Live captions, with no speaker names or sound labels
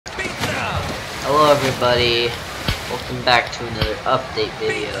Hello everybody, welcome back to another update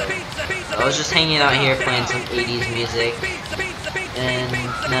video. I was just hanging out here playing some 80s music, and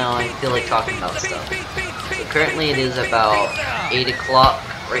now I feel like talking about stuff. So currently it is about 8 o'clock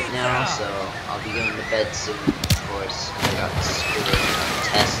right now, so I'll be going to bed soon, of course. I got school and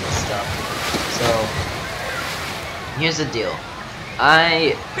tests and stuff. So, here's the deal.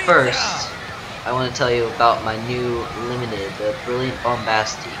 I want to tell you about my new limited, the Brilliant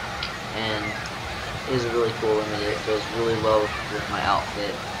Bombastic. And it is a really cool limited. It goes really well with my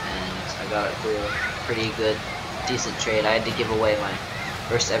outfit, and I got it for a pretty good, decent trade. I had to give away my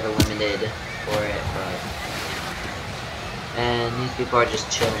first ever limited for it, but and these people are just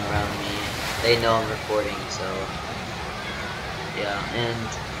chilling around me. They know I'm recording, so yeah. And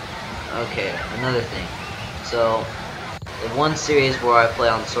okay, another thing. So the one series where I play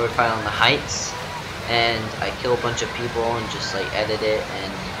on Sword Fight on the Heights, and I kill a bunch of people and just like edit it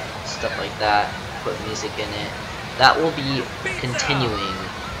and stuff like that, put music in it. That will be continuing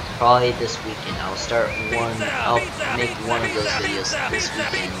probably this weekend. I'll make one of those videos this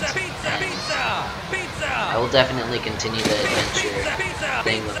weekend, and I will definitely continue the adventure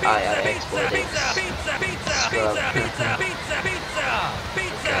thing with Explodix. Scrub. Okay.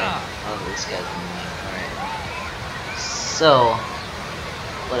 Oh, this guy's annoying. Alright. So,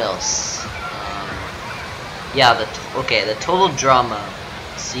 what else? Yeah, the Total Drama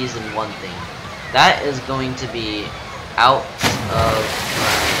Season 1 thing. That is going to be out of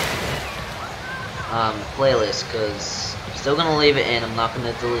my playlist, because I'm still going to leave it in. I'm not going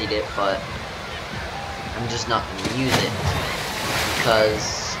to delete it, but I'm just not going to use it,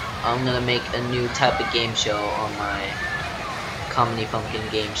 because I'm going to make a new type of game show on my Comedy Pumpkin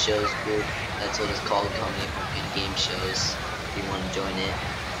Game Shows group. That's what it's called, Comedy Pumpkin Game Shows, if you want to join it.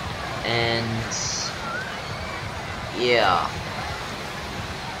 And yeah.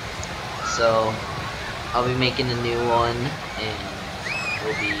 So I'll be making a new one, and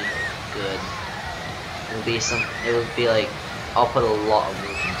it'll be good. It will be like, I'll put a lot of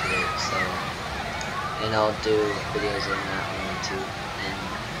work into it, so, and I'll do videos on that one too. And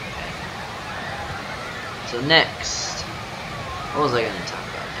okay. So next, what was I gonna talk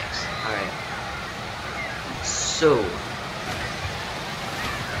about next?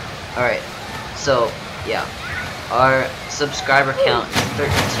 Alright, so yeah, our subscriber count is 13.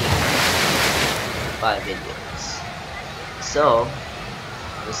 5 videos. So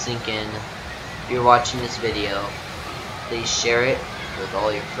I was thinking, if you're watching this video, please share it with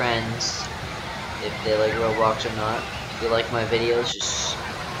all your friends if they like Roblox or not. If you like my videos, just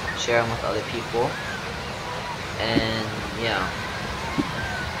share them with other people. And yeah,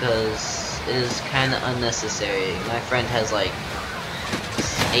 because it is kind of unnecessary. My friend has like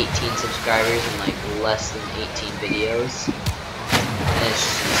 18 subscribers and like less than 18 videos, and it's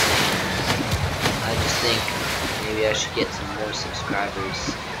just insane. I just think maybe I should get some more subscribers,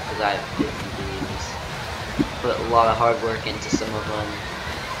 because I have 50 videos. Put a lot of hard work into some of them.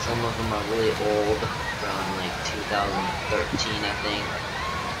 Some of them are really old, from like 2013 I think,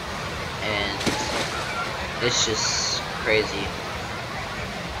 and it's just crazy.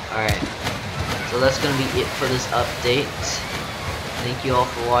 Alright, so that's gonna be it for this update. Thank you all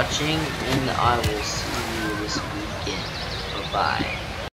for watching, and I will see you this weekend. Bye-bye.